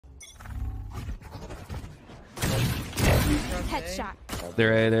Headshot.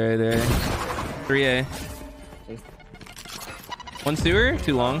 They're A. 3A. One sewer?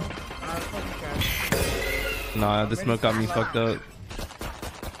 Too long. Nah, the smoke got me fucked up.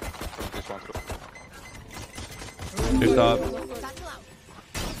 Good stop.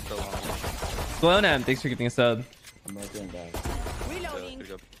 Glonam, thanks for getting a sub.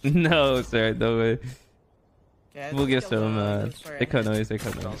 No, sir, no way. We'll get some. They cut noise.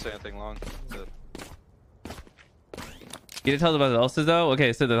 Don't say anything long. You didn't tell us about the ulcers though?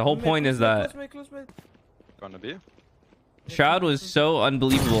 Okay, so the whole point is that Gonna be? Shroud was so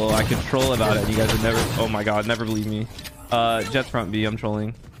unbelievable. I could troll about it. You guys would never. Oh my god, never believe me. Jets front B. I'm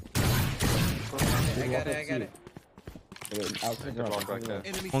trolling. I got it.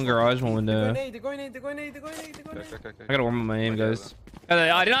 One garage, one window. They're going in. I gotta warm up my aim, guys.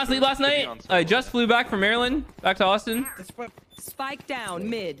 I did not sleep last night. I just flew back from Maryland, back to Austin. Spike down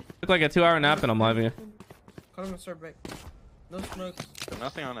mid. Took like a 2-hour nap and I'm live here. Call him a start break. No smokes. There's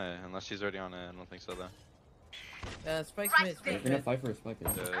nothing on A, unless she's already on A. I don't think so, though. Spike's mid. We're gonna fight for a spike.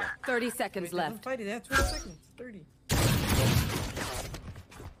 30 seconds left. Fight it. They have 20 seconds. 30.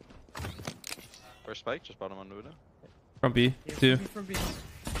 First spike, just bottom on window. Front B, 2. From B.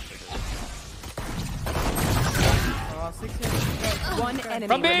 One enemy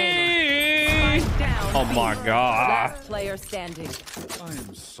Front B! remaining. Spike down. Oh my god. Last player standing. I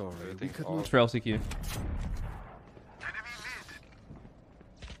am sorry. We could not. It's for LCQ.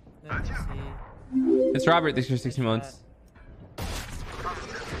 It's Robert. Thanks for 16 months.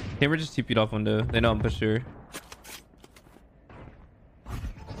 Camera just TP'd off window. They know I'm pushed her.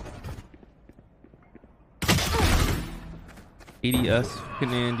 ADS.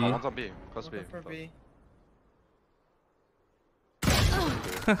 Fucking Andy. One's on B. Close B.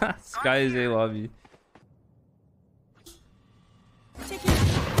 Sky is a lobby. That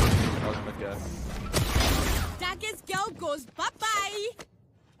was a mid guy. Dagger's girl goes bye-bye.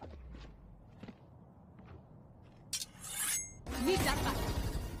 Need that back.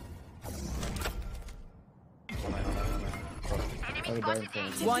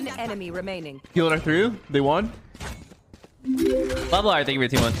 One enemy remaining. Healed her through. They won. Leveler, thank you for your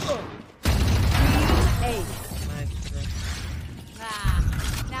team once. Eight.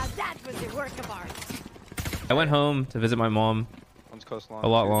 Now that was a work of art. I went home to visit my mom. One's close long. A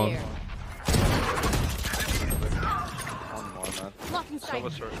lot long. One more, man. Blocking sight.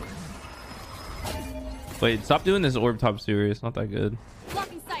 Wait, stop doing this orb top sewer. It's not that good.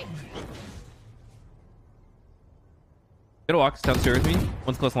 Blocking sight. Gonna walk downstairs with me.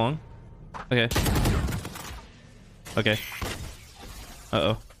 One's close long. Okay. Okay.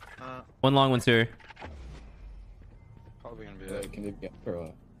 Uh-oh. One long, one sewer. Probably gonna be Can they get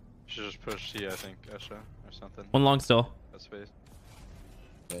for should just push C, I think, Esha, or something. One long still. That's space.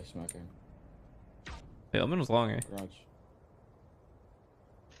 smacker? Hey, Elman was long, right? Garage.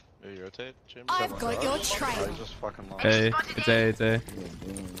 You rotate, Jim? I've got your trail. Oh, he's just fucking long. Hey, it's A, it's A.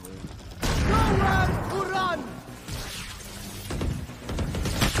 Run!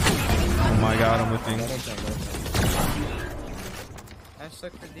 Oh my god, I'm whipping. I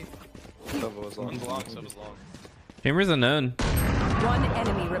suck for deep. Silva was long. Silva's long. Chamber's unknown. One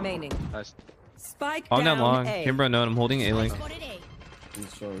enemy remaining. Nice. Spike Long down down long. A. Chamber unknown. I'm holding A-Link.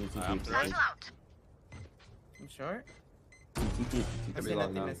 He's short. He's I'm deep. I'm short. I Could be see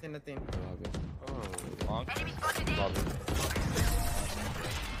long nothing. now. I see nothing. Oh, long. Lobby.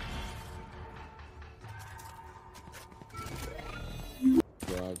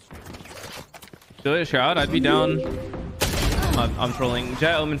 Garage. Do it, Shroud. I'd be down. I'm trolling.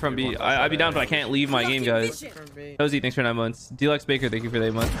 Jet Omen from B. I'd be down, but I can't leave my game, guys. From B. Cozy, thanks for 9 months. Deluxe Baker, thank you for the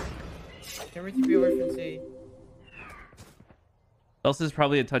 8 months. Can we keep you away from C? Else is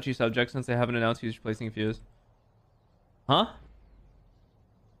probably a touchy subject since they haven't announced who's replacing Fuse. Huh?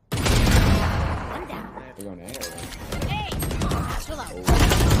 They're going A. Chill out.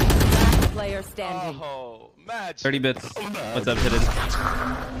 Last player standing. Oh, match. 30 bits. What's up, Hidden?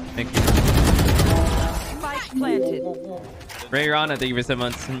 Thank you. Spike planted. Ray Rana, thank you for 7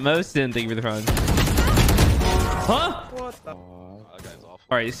 months. Mostin, thank you for the front. Huh? What the? That guy's awful.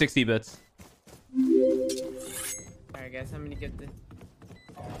 Alright, 60 bits. Alright, guys, how many get this?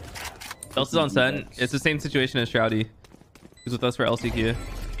 Else is on Sen. It's the same situation as Shroudy. He's with us for LCQ.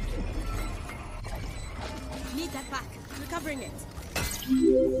 Need that back. Recovering it.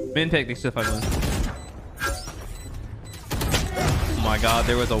 Min pick, thanks to the 5 months. Oh my god,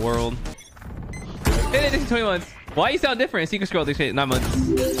 there was a world. Hey, thanks to 20 months. Why you sound different? Secret Scroll, thanks to 9 months. Oh,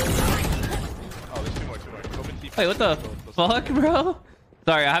 there's two more. Hey, what the fuck, bro?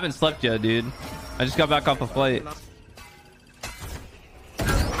 Sorry, I haven't slept yet, dude. I just got back off a flight.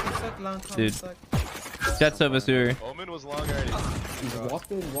 Long, Dude. suck. Jett's over sewer. Omen was long already. He's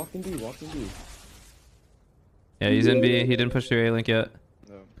walked in B. Yeah, he's in B. He didn't push through A link yet.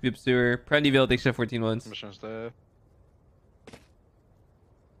 No. Yep, sewer. Prendyville takes shit 14 ones. Mission's there.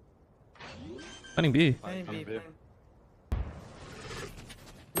 Finding B. Fine, Fine, B, B. fine.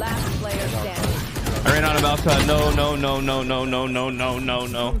 Last player standing. I ran out of alpha. No.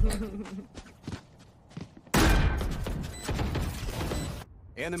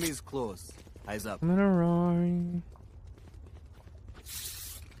 Enemies close. Eyes up. I'm in a roaring.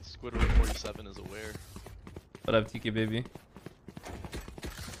 Squidward 47 is aware. What up, TK baby?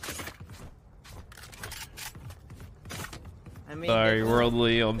 I mean, Sorry, they don't-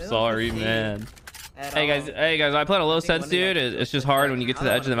 worldly. I'm they don't sorry, succeed man. at Hey guys, I play on a low I think sense, one of you dude. guys It's just should hard try. when you get to I the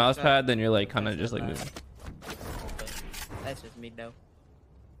don't edge of the wanna mouse try. pad, then you're like kind of That's just like bad. moving. That's just me though.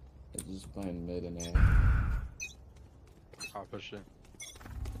 Just playing mid and A. I'll push it.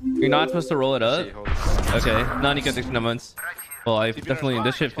 You're not supposed to roll it up. See, hold it. Okay, non-eco 16 months. Well, I definitely.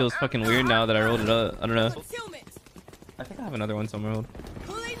 This shit feels fucking weird now that I rolled it up. I don't know. Concealment. I think I have another one somewhere. Hold.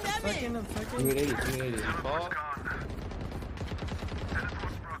 Pulling them Fucking in. up, fucking. 280. Ball.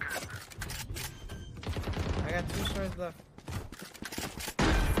 I got 2 swords left.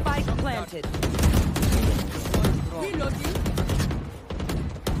 Spike planted. Reloading.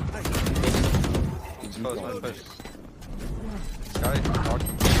 He's close, man. Push. Sky, talk.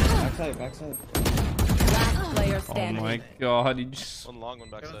 Backside. Last player Oh standing. my god, he just. One long, one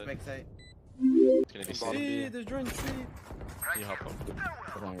Goes backside. backside. It's gonna be See, C. there's drone C. Can you help him?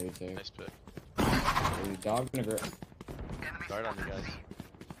 Hold on, retake. Nice pick. Hey, dog in a grip. Guard on you guys.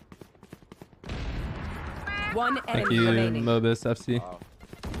 One Thank enemy you, remaining. Mobus FC. Wow.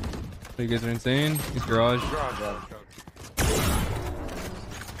 You guys are insane. He's garage.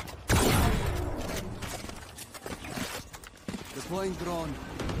 Deploying drone.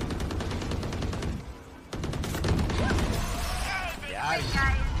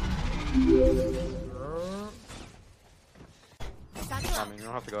 I mean, you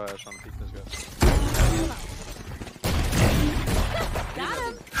don't have to go ahead trying to peek this guy. Got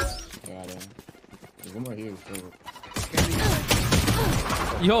him. Got him. There's one more here.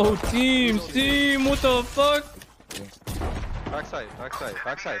 Yo, team, what the fuck? Backside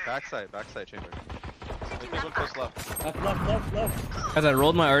chamber. I think there's one close left. Left. Guys, I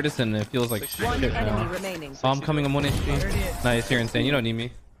rolled my artisan. It feels like shit One enemy now. remaining. Oh, I'm coming. I'm 1 HP. Nice, you're insane. You don't need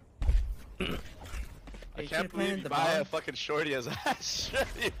me. I Hey, can't should've believe planted you the buy a bomb. fucking shorty as ass.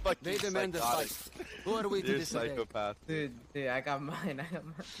 You fucking They demand the psychotic. fight. Who are we to You're a disobey? psychopath. Dude, I got mine.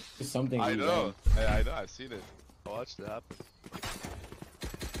 There's something. I we know. learned. I know. I've seen it. I watched it happen.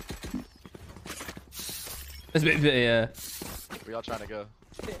 Yeah. We all trying to go.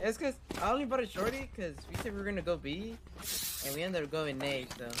 It's cause I only bought a shorty cause we said we were gonna go B, and we ended up going A.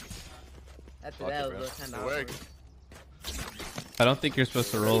 So after Fuck that, it, it was bro. kind It of worked. awkward. I don't think you're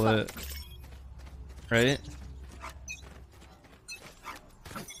supposed to roll it. Right?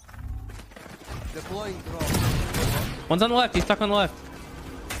 Deploying drone. One's on the left. He's stuck on the left.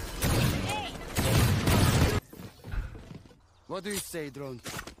 What do you say, drone?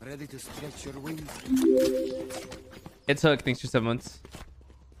 Ready to stretch your wings? It's hook. Thanks for 7 months.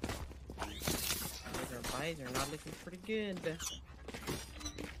 Our buys are not looking pretty good.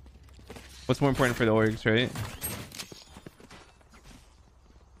 What's more important for the orgs, right?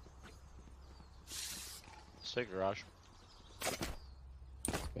 Sick garage.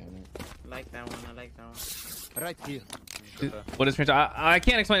 Damn it. I like that one. Right here. What is franchise? I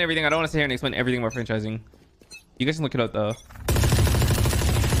can't explain everything. I don't want to sit here and explain everything about franchising. You guys can look it up though.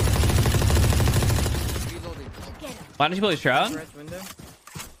 Reloading. Why don't you play Shroud? Right window.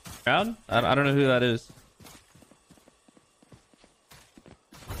 Shroud? I don't know who that is.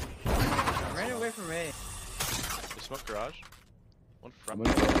 I ran away from A. You smoke garage? One front.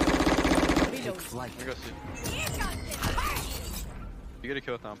 I'm gonna- Flight. Let me go see. You get a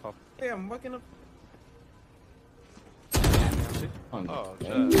kill with now, Pop. Hey, I'm walking up. on. Oh,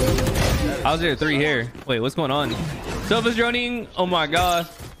 Yeah. shit. How's there 3 here? Wait, what's going on? Sofa's droning. Oh my god.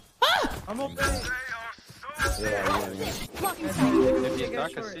 I'm open. Yeah. If you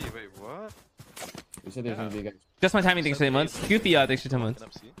back a C, wait, what? You said there's gonna be a guy. Just my timing. Thanks for 8 months. Goofy, thanks for 10 months. Can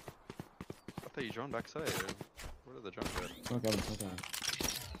I see? I thought you drone backside. Where did the drone go? Smoke out, smoke out.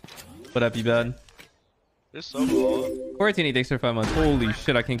 What up, you bad? They're so low. 14, thanks for 5 months. Holy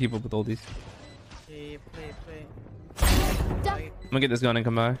shit, I can't keep up with all these. Hey, play. I'm gonna get this gun and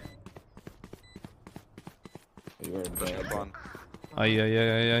come by. You were Pushing dead. up on. Ay.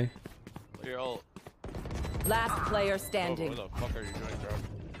 Look at your ult. Last player Oh, standing. where the fuck are you doing, bro?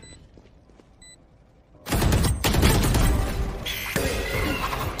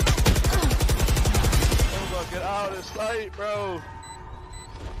 right, bro.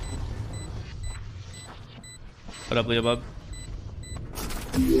 What up, Leo Bub?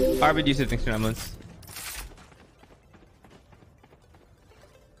 RBD said thanks for 9 months.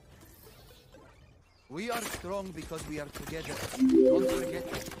 We are strong because we are together. Don't forget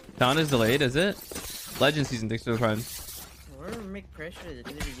it. Down is delayed, is it? Legend season, thanks for the prime. We're gonna make pressure that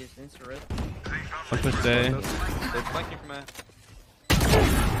literally just interrupt. One push day. They're flanking from that.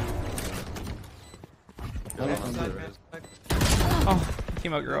 Oh,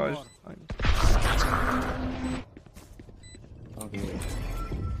 came out garage. Okay.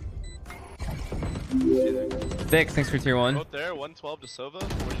 Six, thanks for tier 1. Both there, 112 to Sova. What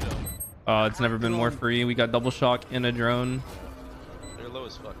are you doing? It's never been more free. We got double shock and a drone. They're low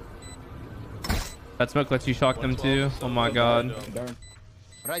as fuck. That smoke lets you shock them too. Oh my god. Darn.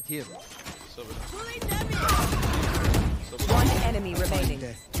 Right here. Sova. One enemy remaining.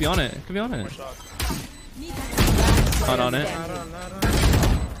 Could be on it. Could be on it. Shot. Not on it. Not on.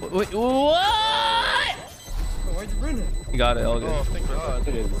 Wait, what? Oh, where's Bruno? You got it. All good. Oh, thank God.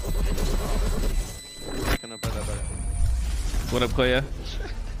 It is. Can I buy that better? What up, Koya?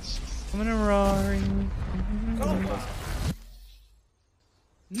 I'm in a roaring.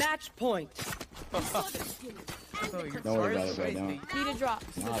 Match point. Oh, you're Don't worry about it sorry, right now. Need a drop.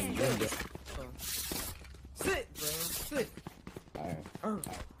 Nah, you did it. Sit, bro. Sit. Alright.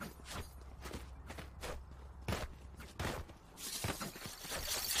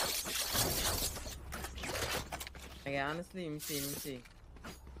 Okay, honestly, let me see.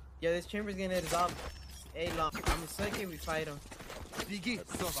 Yo, this chamber's gonna dissolve a long. I'm second, we fight him. Biggie,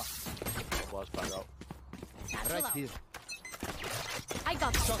 Sova. Watch back out. Right here. I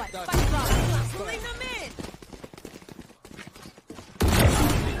got the spike. that. Spike drop. Pulling them in.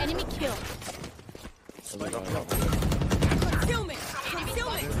 Enemy kill. Concealment.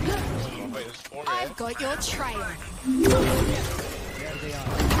 Concealment. Wait, there's 4 I've got your trail.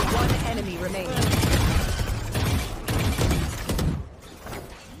 One enemy remaining.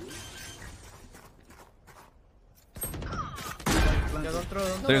 Yo, don't throw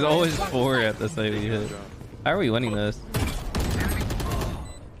them. There's always 4 at the site we hit. How are we winning this? 30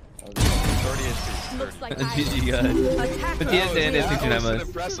 HP. Looks like GG guys. Attack But yes, and it's That 69 was an months.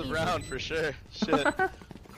 impressive round for sure. Shit.